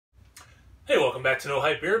Hey, welcome back to No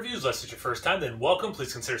Hype Beer Reviews. Unless it's your first time, then welcome.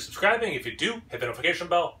 Please consider subscribing. If you do, hit the notification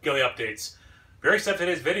bell, get all the updates. Very excited for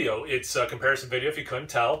today's video. It's a comparison video, if you couldn't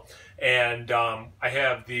tell. And I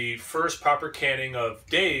have the first proper canning of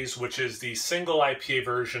Daze, which is the single IPA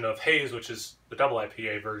version of Haze, which is the double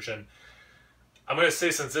IPA version. I'm going to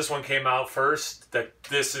say, since this one came out first, that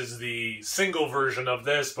this is the single version of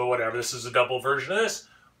this, but whatever. This is a double version of this.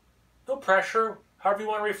 No pressure. However you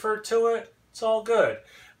want to refer to it, it's all good.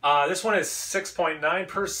 This one is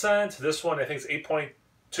 6.9%. This one I think is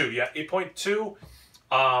 8.2. Yeah, 8.2.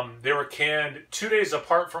 They were canned 2 days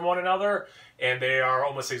apart from one another, and they are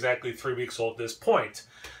almost exactly 3 weeks old at this point.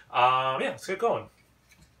 Yeah, let's get going.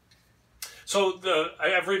 So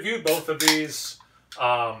I've reviewed both of these.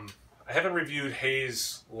 I haven't reviewed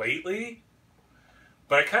Haze lately,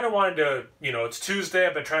 but I kind of wanted to, it's Tuesday.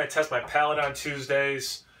 I've been trying to test my palate on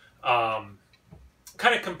Tuesdays.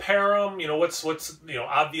 Kind of compare them, what's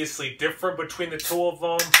obviously different between the two of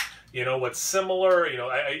them, what's similar,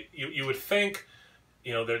 you would think,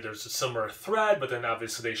 there's a similar thread, but then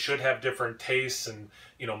obviously they should have different tastes and,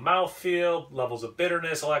 mouthfeel, levels of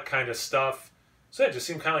bitterness, all that kind of stuff. So it just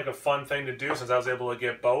seemed kind of like a fun thing to do, since I was able to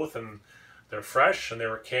get both, and they're fresh, and they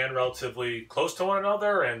were canned relatively close to one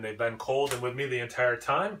another, and they've been cold and with me the entire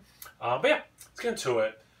time. But yeah, let's get into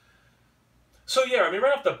it. So yeah,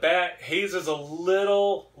 right off the bat, Haze is a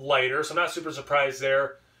little lighter, so I'm not super surprised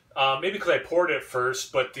there. Maybe because I poured it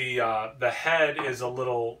first, but the head is a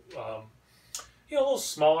little, a little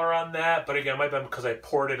smaller on that. But again, it might have been because I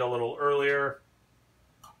poured it a little earlier.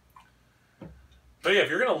 But yeah, if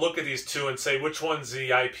you're going to look at these two and say which one's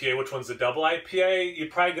the IPA, which one's the double IPA, you're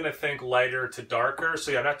probably going to think lighter to darker.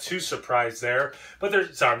 So yeah, I'm not too surprised there.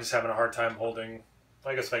 But sorry, I'm just having a hard time holding.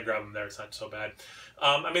 I guess if I grab them there, it's not so bad.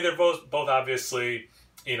 They're both obviously,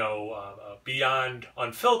 beyond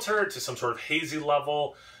unfiltered to some sort of hazy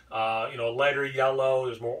level. Lighter yellow.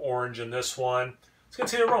 There's more orange in this one. Let's get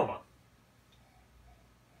to the aroma.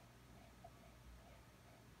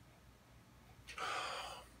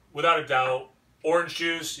 Without a doubt, orange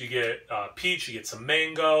juice. You get peach. You get some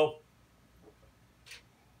mango.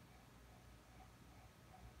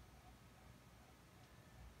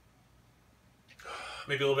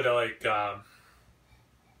 Maybe a little bit of like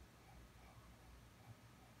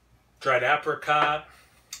dried apricot.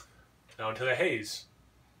 Now into the haze.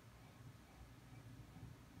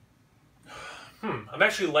 I'm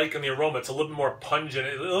actually liking the aroma. It's a little bit more pungent,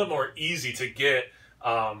 a little bit more easy to get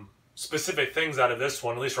specific things out of this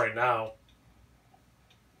one, at least right now.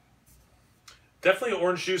 Definitely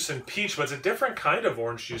orange juice and peach, but it's a different kind of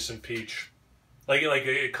orange juice and peach. Like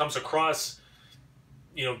it comes across,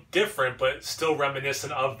 different, but still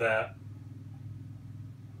reminiscent of that.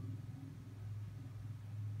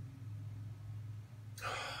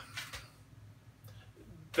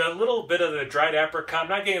 The little bit of the dried apricot, I'm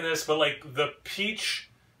not getting this, but like the peach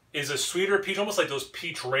is a sweeter peach, almost like those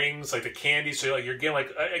peach rings, like the candy. So you're getting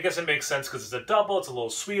like, I guess it makes sense because it's a double, it's a little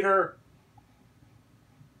sweeter,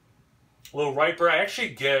 a little riper. I actually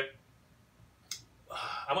get,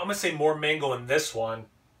 I'm going to say more mango in this one.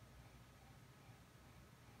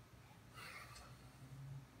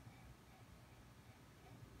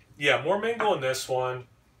 Yeah, more mango in this one.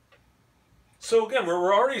 So again,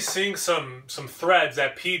 we're already seeing some threads.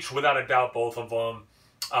 That peach, without a doubt, both of them.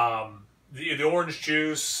 The orange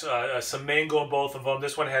juice, some mango in both of them.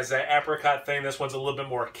 This one has that apricot thing. This one's a little bit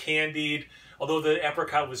more candied. Although the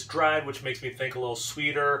apricot was dried, which makes me think a little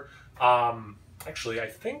sweeter. Actually, I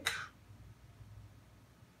think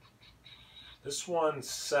this one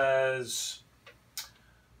says...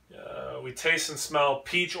 we taste and smell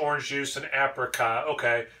peach, orange juice, and apricot.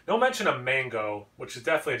 Okay. No mention of mango, which is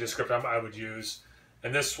definitely a descriptor I would use.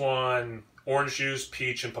 And this one, orange juice,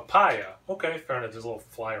 peach, and papaya. Okay, fair enough. There's a little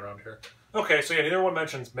fly around here. Okay, so yeah, neither one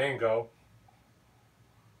mentions mango.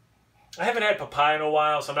 I haven't had papaya in a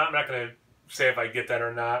while, so I'm not going to say if I get that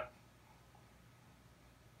or not.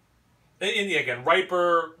 And yeah, again,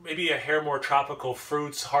 riper, maybe a hair more tropical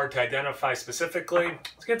fruits, hard to identify specifically.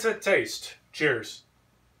 Let's get to the taste. Cheers.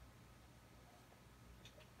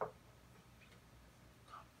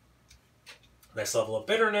 Nice level of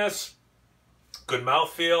bitterness, good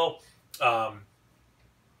mouthfeel. That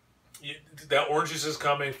orange juice is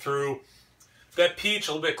coming through. That peach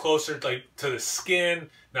a little bit closer to the skin.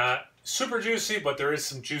 Not super juicy, but there is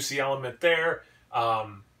some juicy element there.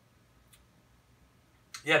 Yeah,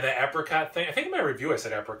 the apricot thing. I think in my review I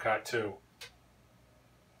said apricot too.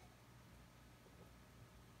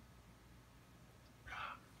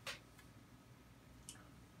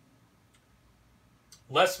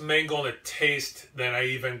 Less mango in the taste than I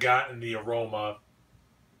even got in the aroma.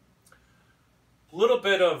 A little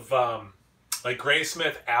bit of like Granny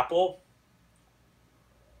Smith apple.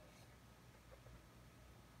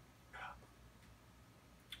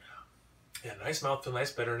 Yeah, nice mouthfeel,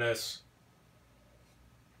 nice bitterness.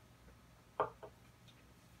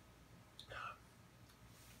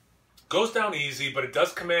 Goes down easy, but it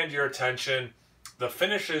does command your attention. The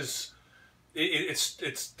finish is,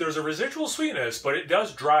 there's a residual sweetness, but it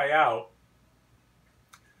does dry out.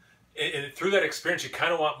 And through that experience, you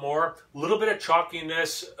kind of want more. A little bit of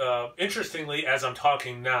chalkiness. Interestingly, as I'm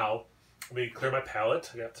talking now, let me clear my palate.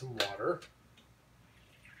 I got some water.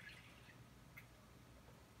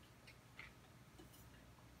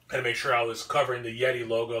 And make sure I was covering the Yeti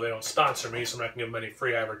logo. They don't sponsor me, so I'm not going to give them any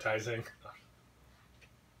free advertising.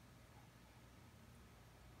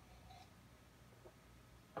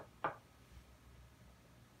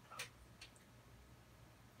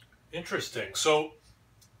 Interesting. So,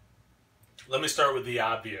 let me start with the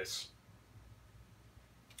obvious.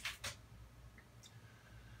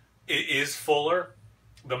 It is fuller.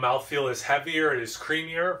 The mouthfeel is heavier. It is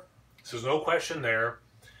creamier. So there's no question there.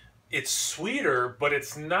 It's sweeter, but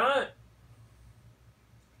it's not...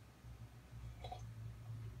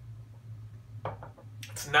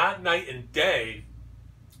 It's not night and day,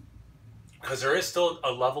 because there is still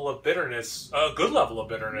a level of bitterness, a good level of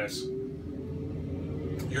bitterness.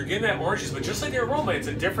 You're getting that orange juice, but just like the aroma, it's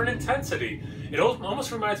a different intensity. It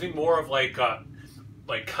almost reminds me more of like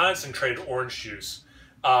concentrated orange juice.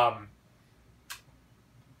 I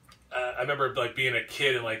remember like being a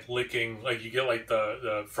kid and like licking, like you get like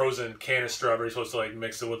the frozen can of strawberries, supposed to like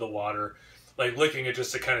mix it with the water, like licking it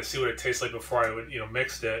just to kind of see what it tastes like before I would,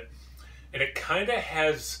 mixed it. And it kind of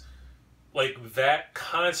has like that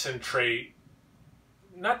concentrate.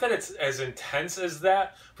 Not that it's as intense as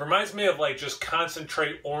that. But reminds me of like just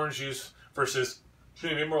concentrate orange juice versus,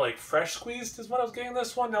 maybe more like fresh squeezed is what I was getting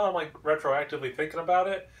this one. Now I'm like retroactively thinking about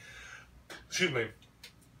it. Excuse me.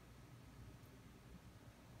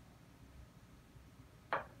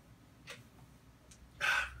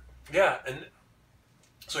 Yeah, and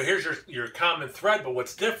so here's your common thread, but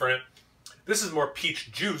what's different, this is more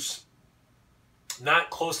peach juice, not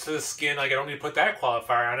close to the skin. Like I don't need to put that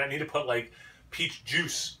qualifier on it. I need to put like peach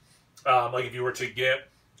juice. Like if you were to get,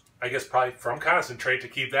 I guess probably from concentrate to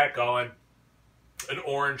keep that going, an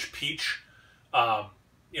orange peach, and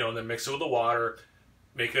then mix it with the water,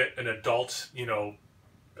 make it an adult,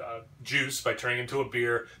 juice by turning it into a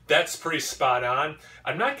beer. That's pretty spot on.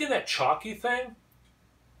 I'm not getting that chalky thing.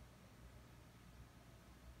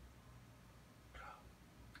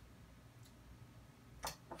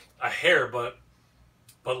 A hair, but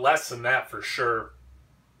less than that for sure.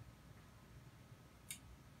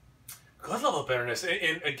 Good level of bitterness.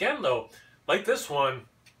 And again, though, like this one,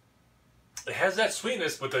 it has that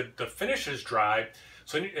sweetness, but the finish is dry.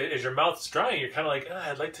 So as your mouth's drying, you're kind of like,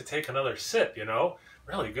 I'd like to take another sip,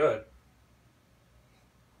 Really good.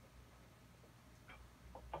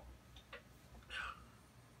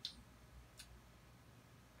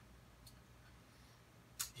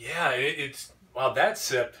 Yeah, it's, wow, that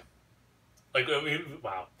sip, like,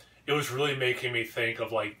 wow. It was really making me think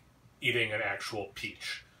of, like, eating an actual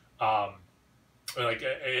peach. Like,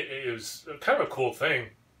 it was kind of a cool thing.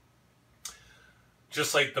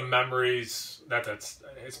 Just like the memories,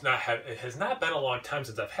 it has not been a long time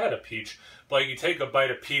since I've had a peach, but like you take a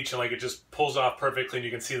bite of peach and like it just pulls off perfectly and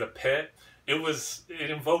you can see the pit. It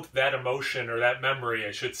invoked that emotion, or that memory,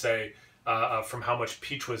 I should say, from how much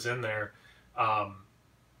peach was in there. I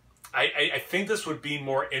think this would be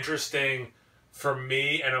more interesting for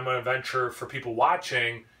me, and I'm going to venture for people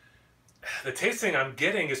watching. The tasting I'm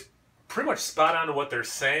getting is pretty much spot on to what they're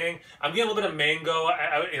saying. I'm getting a little bit of mango.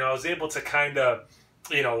 I was able to kind of,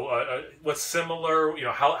 what's similar,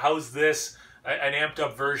 how's this an amped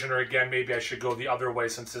up version, or again, maybe I should go the other way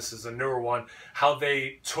since this is a newer one, how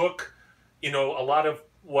they took, a lot of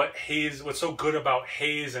what's so good about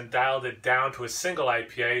Haze and dialed it down to a single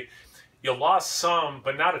IPA. You lost some,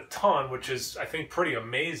 but not a ton, which is, I think, pretty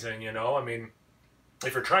amazing, I mean,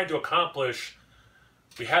 if you're trying to accomplish,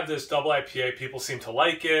 we have this double IPA, people seem to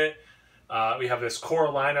like it. We have this core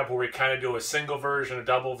lineup where we kind of do a single version, a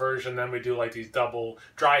double version, then we do like these double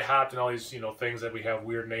dry hopped and all these, things that we have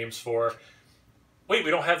weird names for. Wait, we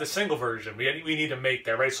don't have the single version. We need to make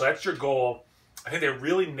that, right? So that's your goal. I think they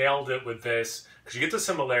really nailed it with this, because you get the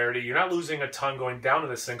similarity. You're not losing a ton going down to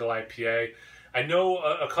the single IPA. I know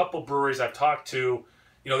a couple breweries I've talked to,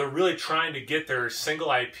 they're really trying to get their single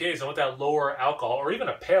IPAs and want that lower alcohol, or even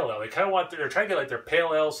a pale ale. They kind of they're trying to get like their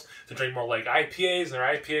pale ales to drink more like IPAs, and their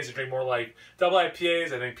IPAs to drink more like double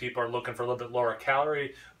IPAs. I think people are looking for a little bit lower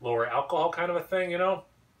calorie, lower alcohol kind of a thing, And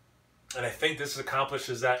I think this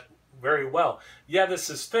accomplishes that very well. Yeah, this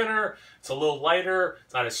is thinner, it's a little lighter,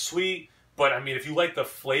 it's not as sweet, but I mean, if you like the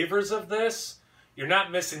flavors of this, you're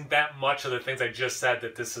not missing that much of the things I just said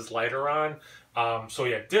that this is lighter on. So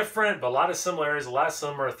yeah, different, but a lot of similarities, a lot of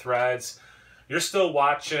similar threads. You're still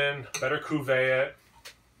watching, better cuvee it.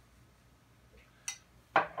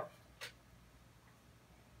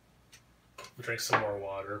 Drink some more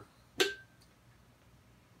water. I'm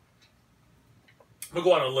gonna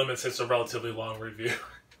go on a limb and say it's a relatively long review.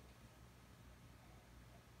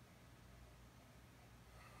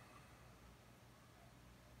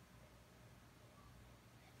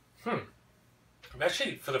 I'm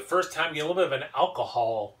actually, for the first time, getting a little bit of an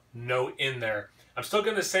alcohol note in there. I'm still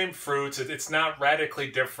getting the same fruits. It's not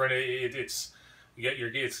radically different. It's you get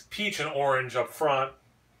it's peach and orange up front.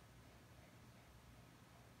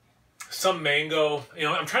 Some mango. You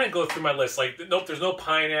know, I'm trying to go through my list. Like, nope, there's no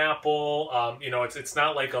pineapple. You know, it's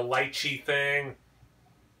not like a lychee thing.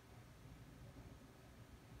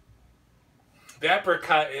 The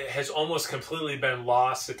apricot has almost completely been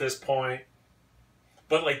lost at this point.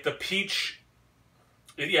 But like the peach,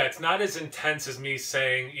 yeah, it's not as intense as me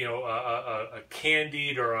saying, you know, a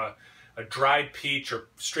candied or a dried peach or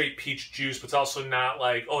straight peach juice, but it's also not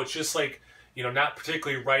like, oh, it's just like, you know, not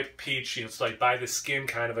particularly ripe peach. You know, it's like by the skin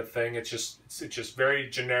kind of a thing. It's just very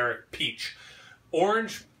generic peach.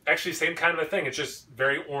 Orange, actually same kind of a thing. It's just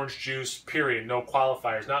very orange juice, period. No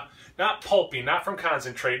qualifiers. Not pulpy, not from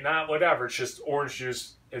concentrate, not whatever. It's just orange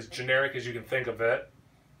juice, as generic as you can think of it.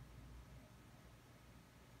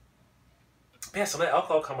 Yeah, some of that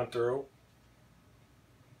alcohol coming through.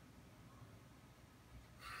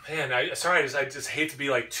 Man, sorry, I just hate to be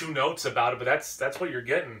like two notes about it, but that's what you're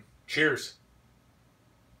getting. Cheers.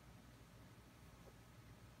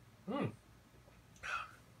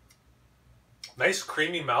 Nice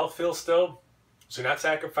creamy mouthfeel still, so you're not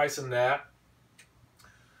sacrificing that.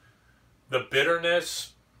 The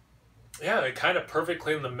bitterness, yeah, it kind of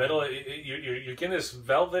perfectly in the middle. You're getting this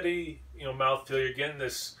velvety, you know, mouthfeel. You're getting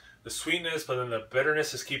this the sweetness, but then the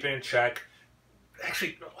bitterness is keeping in check.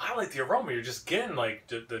 Actually, I like the aroma. You're just getting like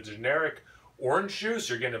the generic orange juice.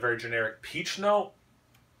 You're getting a very generic peach note.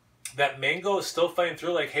 That mango is still fighting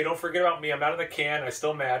through. Like, hey, don't forget about me. I'm not in the can. I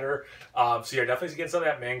still matter. So you're definitely getting some of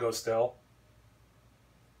that mango still.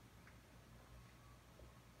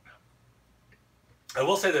 I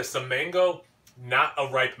will say this: the mango, not a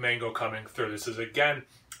ripe mango coming through. This is, again,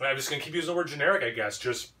 I'm just gonna keep using the word generic, I guess.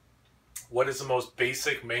 Just what is the most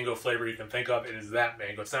basic mango flavor you can think of? It is that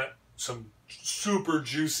mango. It's not some super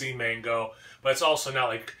juicy mango, but it's also not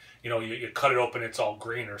like, you know, you cut it open, it's all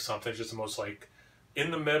green or something. It's just the most like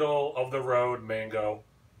in the middle of the road mango.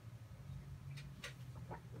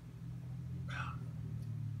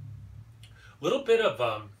 Little bit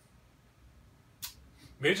of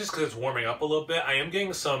maybe just because it's warming up a little bit, I am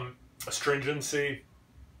getting some astringency,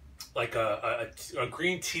 like a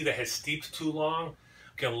green tea that has steeped too long.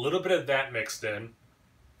 Get a little bit of that mixed in,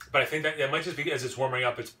 but I think that might just be as it's warming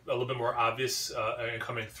up, it's a little bit more obvious and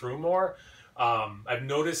coming through more. I've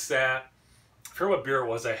noticed that. I forget what beer it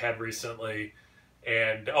was I had recently,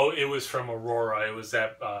 and oh, it was from Aurora. It was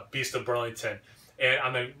that Beast of Burlington, and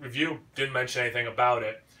on the review didn't mention anything about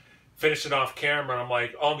it. Finished it off camera, and I'm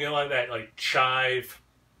like, oh, I'm getting like that, like chive,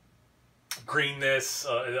 greenness,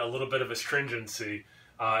 a little bit of astringency.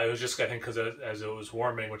 It was just, I think, because as it was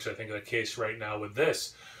warming, which I think is the case right now with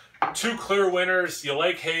this. Two clear winners. You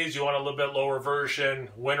like Haze, you want a little bit lower version.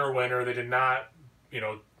 Winner. They did not, you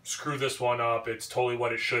know, screw this one up. It's totally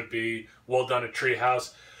what it should be. Well done at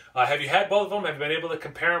Treehouse. Have you had both of them? Have you been able to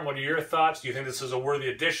compare them? What are your thoughts? Do you think this is a worthy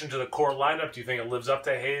addition to the core lineup? Do you think it lives up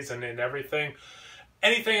to Haze and everything?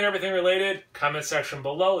 Anything and everything related, comment section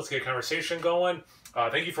below. Let's get a conversation going.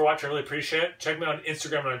 Thank you for watching. I really appreciate it. Check me out on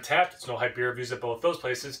Instagram and Untapped. It's No Hype Beer Reviews at both those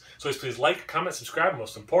places. So please like, comment, subscribe, and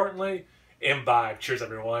most importantly, imbibe. Cheers,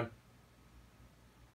 everyone.